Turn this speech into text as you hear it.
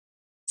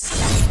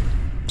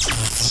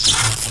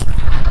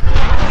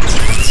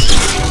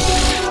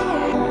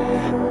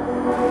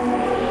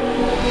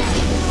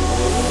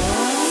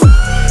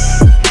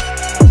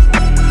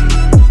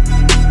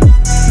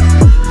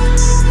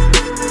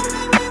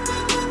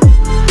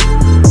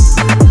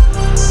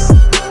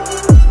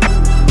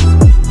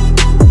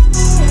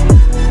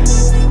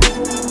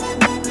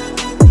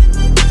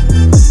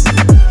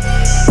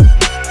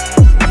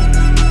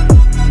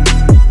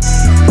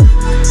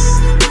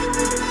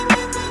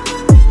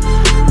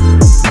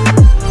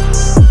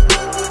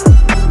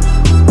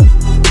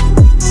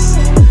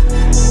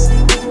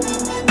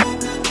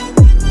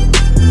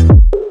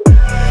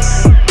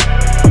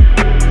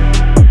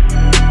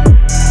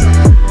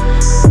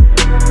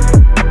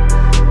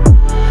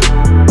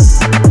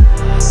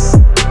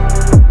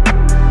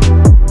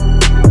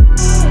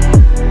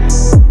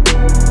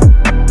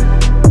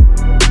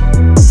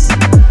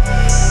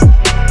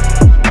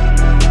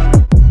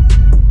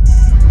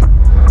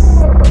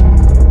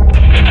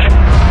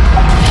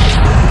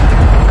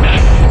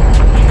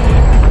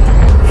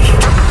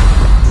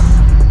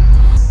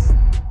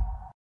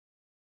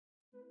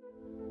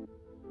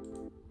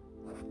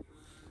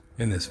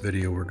In this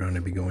video, we're going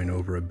to be going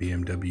over a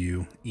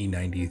BMW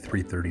E90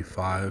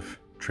 335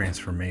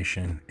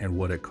 transformation and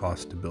what it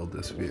cost to build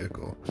this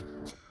vehicle.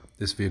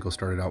 This vehicle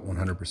started out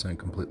 100%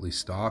 completely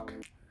stock.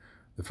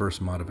 The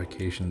first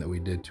modification that we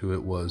did to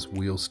it was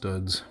wheel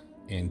studs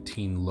and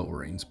TEIN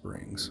lowering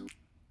springs.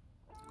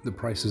 The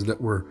prices that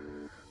we're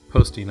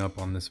posting up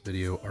on this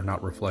video are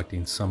not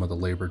reflecting some of the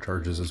labor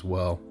charges as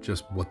well,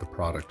 just what the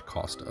product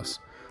cost us,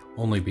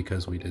 only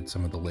because we did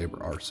some of the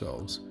labor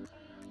ourselves.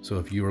 So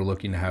if you are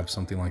looking to have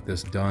something like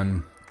this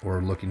done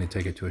or looking to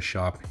take it to a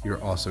shop, you're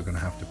also going to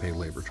have to pay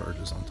labor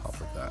charges on top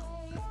of that.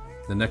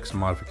 The next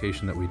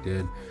modification that we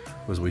did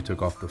was we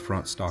took off the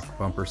front stock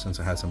bumper since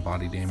it had some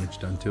body damage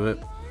done to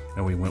it,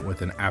 and we went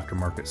with an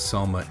aftermarket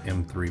Selma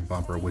M3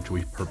 bumper, which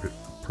we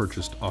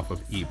purchased off of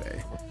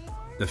eBay.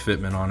 The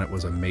fitment on it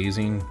was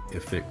amazing.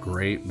 It fit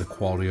great. The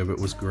quality of it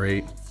was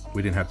great.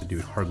 We didn't have to do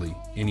hardly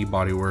any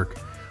body work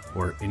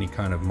or any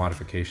kind of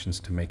modifications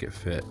to make it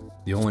fit.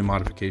 The only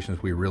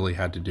modifications we really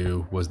had to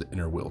do was the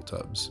inner wheel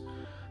tubs.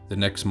 The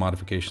next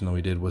modification that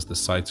we did was the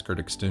side skirt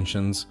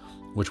extensions,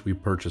 which we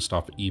purchased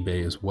off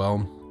eBay as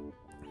well.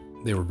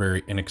 They were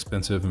very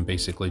inexpensive and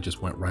basically just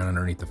went right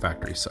underneath the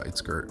factory side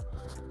skirt.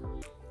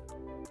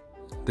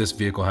 This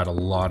vehicle had a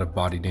lot of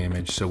body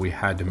damage, so we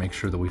had to make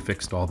sure that we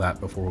fixed all that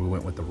before we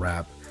went with the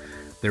wrap.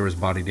 There was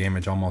body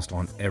damage almost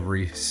on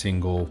every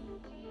single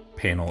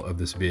panel of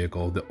this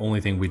vehicle. The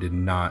only thing we did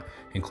not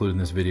include in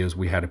this video is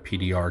we had a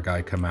PDR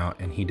guy come out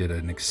and he did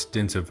an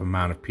extensive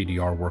amount of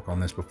PDR work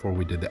on this before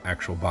we did the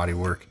actual body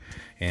work,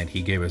 and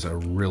he gave us a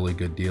really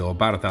good deal.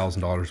 About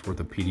 $1,000 worth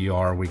of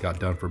PDR we got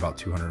done for about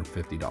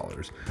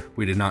 $250.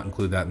 We did not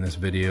include that in this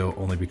video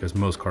only because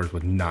most cars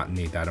would not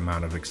need that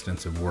amount of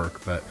extensive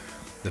work, but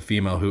the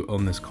female who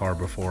owned this car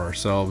before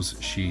ourselves,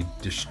 she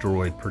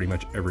destroyed pretty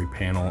much every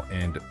panel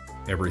and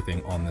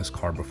everything on this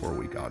car before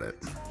we got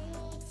it.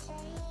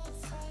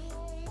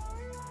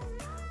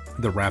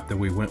 The wrap that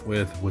we went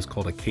with was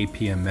called a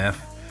KPMF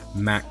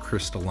matte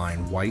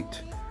crystalline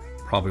white.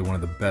 Probably one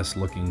of the best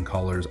looking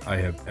colors I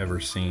have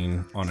ever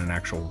seen on an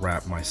actual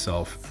wrap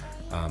myself.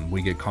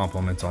 We get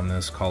compliments on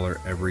this color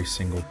every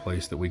single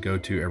place that we go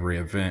to, every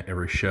event,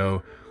 every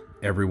show.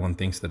 Everyone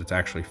thinks that it's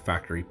actually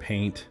factory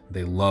paint.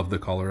 They love the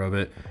color of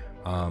it.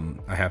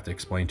 I have to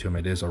explain to them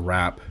it is a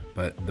wrap,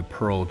 but the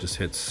pearl just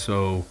hits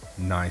so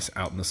nice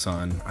out in the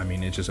sun. I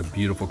mean, it's just a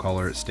beautiful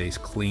color. It stays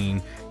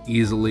clean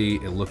easily.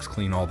 It looks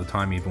clean all the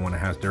time, even when it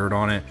has dirt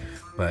on it,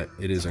 but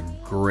it is a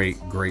great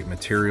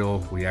material.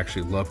 We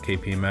actually love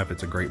KPMF.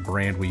 It's a great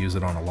brand. We use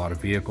it on a lot of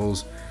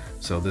vehicles.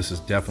 So this is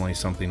definitely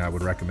something I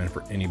would recommend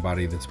for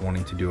anybody that's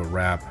wanting to do a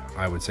wrap.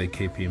 I would say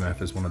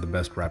KPMF is one of the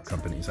best wrap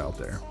companies out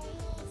there.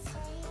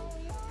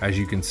 As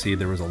you can see,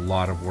 there was a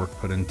lot of work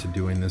put into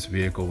doing this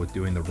vehicle with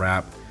doing the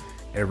wrap.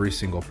 Every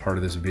single part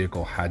of this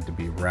vehicle had to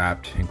be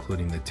wrapped,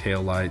 including the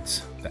tail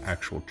lights, the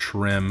actual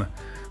trim,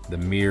 the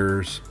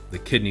mirrors, the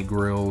kidney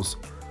grills,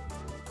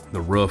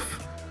 the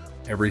roof.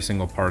 Every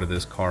single part of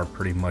this car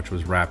pretty much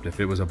was wrapped.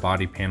 If it was a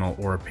body panel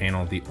or a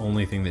panel, the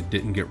only thing that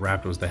didn't get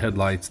wrapped was the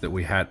headlights that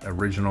we had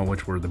original,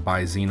 which were the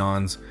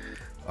bi-xenons.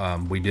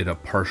 We did a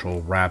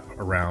partial wrap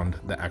around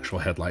the actual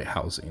headlight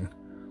housing.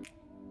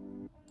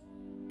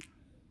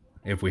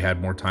 If we had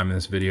more time in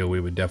this video,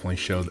 we would definitely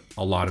show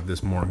a lot of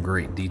this more in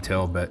great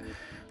detail, but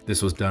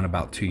this was done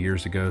about 2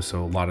 years ago,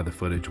 so a lot of the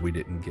footage we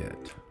didn't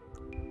get.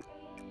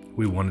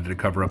 We wanted to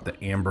cover up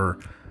the amber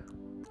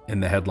in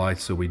the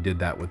headlights, so we did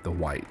that with the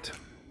white.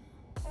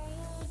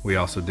 We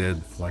also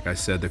did, like I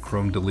said, the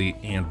chrome delete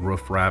and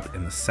roof wrap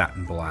in the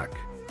satin black.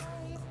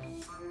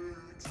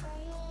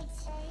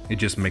 It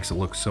just makes it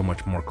look so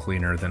much more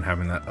cleaner than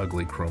having that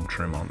ugly chrome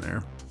trim on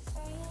there.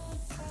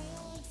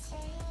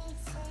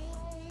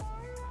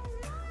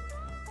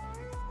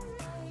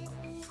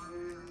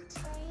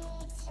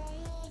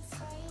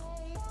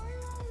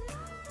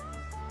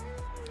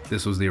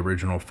 This was the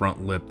original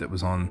front lip that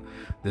was on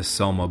this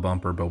Selma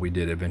bumper, but we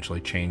did eventually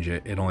change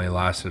it. It only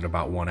lasted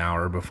about 1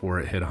 hour before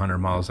it hit 100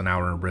 miles an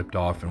hour and ripped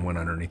off and went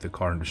underneath the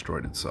car and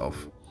destroyed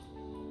itself.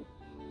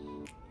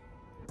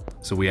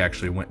 So we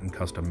actually went and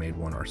custom made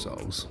one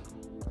ourselves.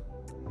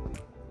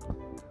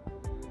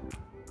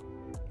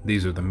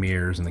 These are the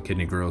mirrors and the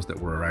kidney grills that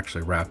were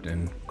actually wrapped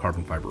in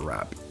carbon fiber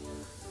wrap.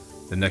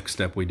 The next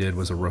step we did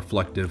was a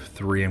reflective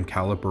 3M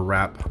caliper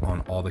wrap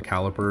on all the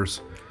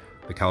calipers.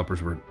 The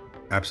calipers were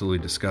absolutely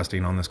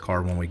disgusting on this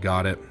car when we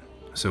got it,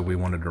 so we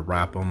wanted to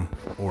wrap them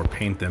or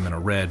paint them in a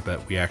red,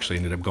 but we actually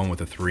ended up going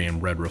with a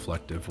 3M red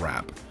reflective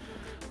wrap.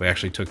 We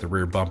actually took the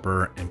rear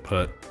bumper and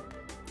put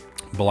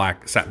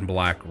black, satin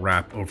black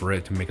wrap over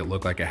it to make it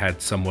look like it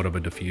had somewhat of a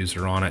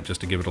diffuser on it,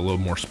 just to give it a little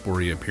more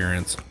sporty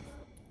appearance,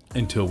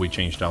 until we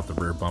changed out the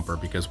rear bumper,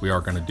 because we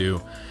are going to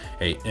do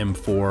a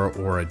M4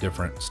 or a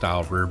different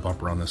style rear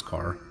bumper on this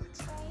car.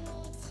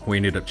 We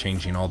ended up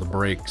changing all the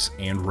brakes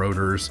and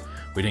rotors.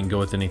 We didn't go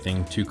with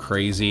anything too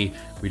crazy.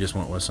 We just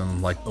went with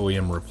some like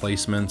OEM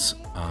replacements,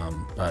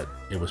 but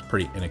it was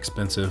pretty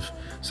inexpensive.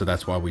 So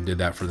that's why we did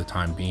that for the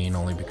time being,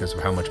 only because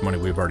of how much money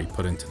we've already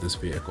put into this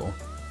vehicle.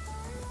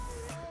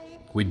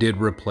 We did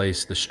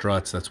replace the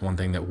struts. That's one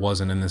thing that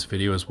wasn't in this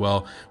video as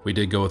well. We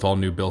did go with all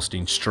new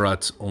Bilstein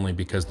struts only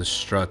because the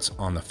struts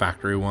on the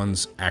factory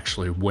ones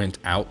actually went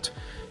out.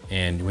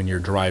 And when you're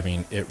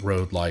driving, it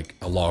rode like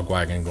a log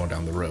wagon going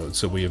down the road.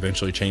 So we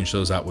eventually changed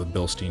those out with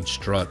Bilstein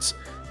struts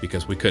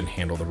because we couldn't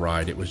handle the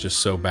ride. It was just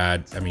so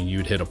bad. I mean,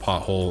 you'd hit a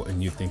pothole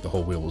and you'd think the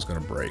whole wheel was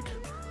gonna break.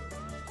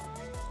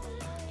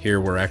 Here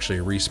we're actually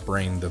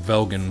respraying the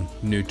Velgen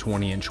new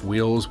 20-inch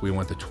wheels. We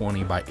went to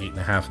 20 by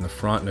 8.5 in the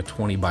front and a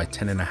 20 by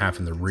 10.5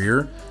 in the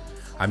rear.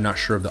 I'm not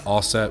sure of the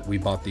offset. We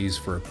bought these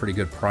for a pretty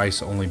good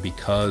price only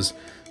because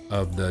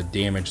of the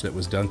damage that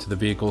was done to the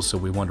vehicle. So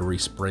we wanted to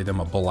respray them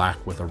a black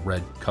with a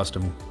red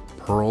custom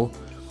pearl.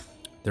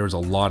 There was a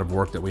lot of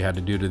work that we had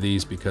to do to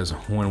these because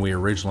when we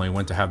originally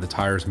went to have the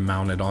tires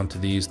mounted onto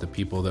these, the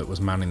people that was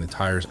mounting the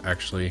tires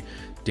actually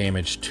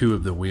damaged 2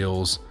 of the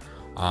wheels.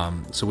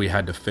 So we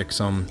had to fix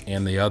them,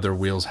 and the other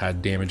wheels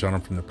had damage on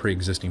them from the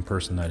pre-existing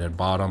person that had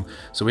bought them.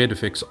 So we had to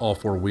fix all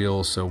 4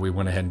 wheels. So we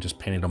went ahead and just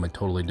painted them a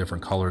totally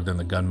different color than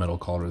the gunmetal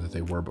color that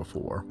they were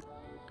before.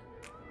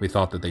 We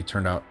thought that they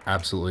turned out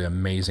absolutely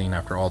amazing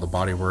after all the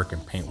body work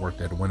and paint work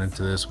that went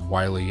into this.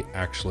 Wiley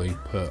actually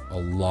put a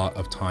lot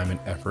of time and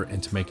effort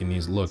into making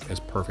these look as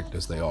perfect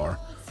as they are.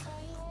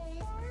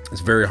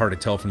 It's very hard to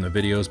tell from the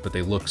videos, but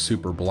they look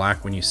super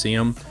black when you see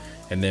them.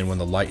 And then when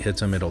the light hits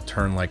them, it'll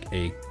turn like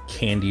a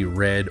candy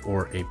red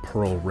or a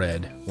pearl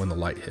red when the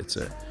light hits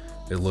it.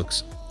 It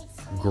looks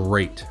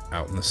great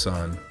out in the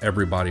sun.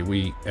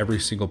 Every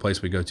single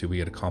place we go to, we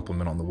get a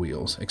compliment on the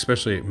wheels,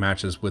 especially it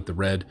matches with the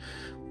red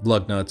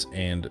lug nuts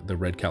and the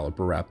red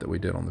caliper wrap that we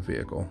did on the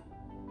vehicle.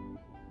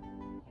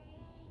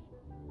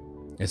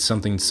 It's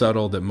something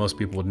subtle that most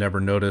people would never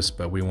notice,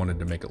 but we wanted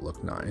to make it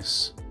look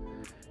nice.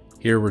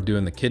 Here we're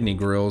doing the kidney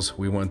grills.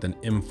 We went with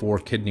an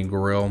M4 kidney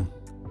grill.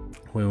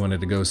 We wanted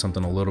to go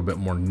something a little bit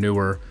more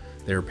newer.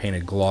 They were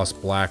painted gloss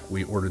black.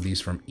 We ordered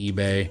these from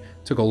eBay.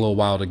 Took a little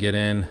while to get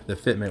in. The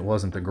fitment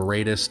wasn't the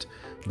greatest,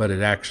 but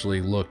it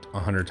actually looked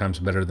 100 times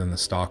better than the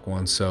stock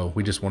one. So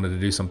we just wanted to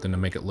do something to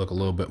make it look a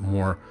little bit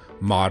more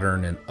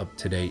modern and up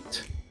to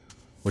date,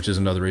 which is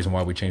another reason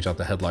why we changed out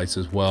the headlights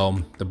as well.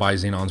 The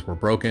bi-xenons were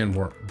broken,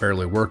 weren't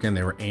barely working.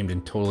 They were aimed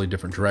in totally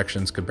different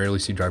directions, could barely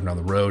see driving down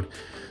the road.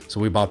 So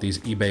we bought these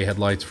eBay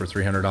headlights for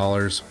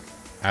 $300.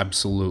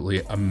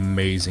 Absolutely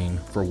amazing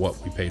for what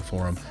we paid for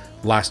them.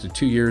 Lasted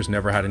 2 years,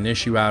 never had an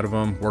issue out of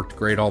them, worked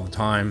great all the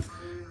time.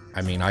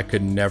 I mean, I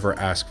could never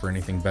ask for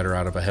anything better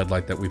out of a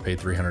headlight that we paid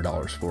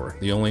 $300 for.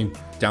 The only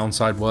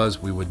downside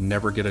was we would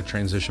never get a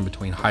transition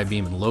between high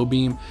beam and low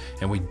beam,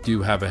 and we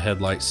do have a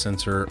headlight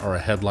sensor or a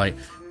headlight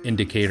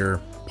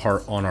indicator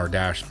part on our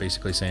dash,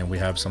 basically saying we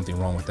have something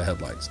wrong with the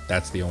headlights.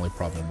 That's the only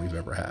problem we've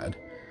ever had.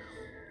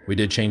 We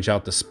did change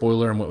out the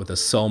spoiler and went with a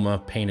Selma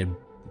painted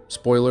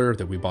spoiler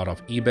that we bought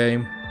off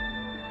eBay.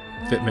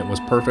 Fitment was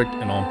perfect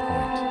and on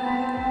point.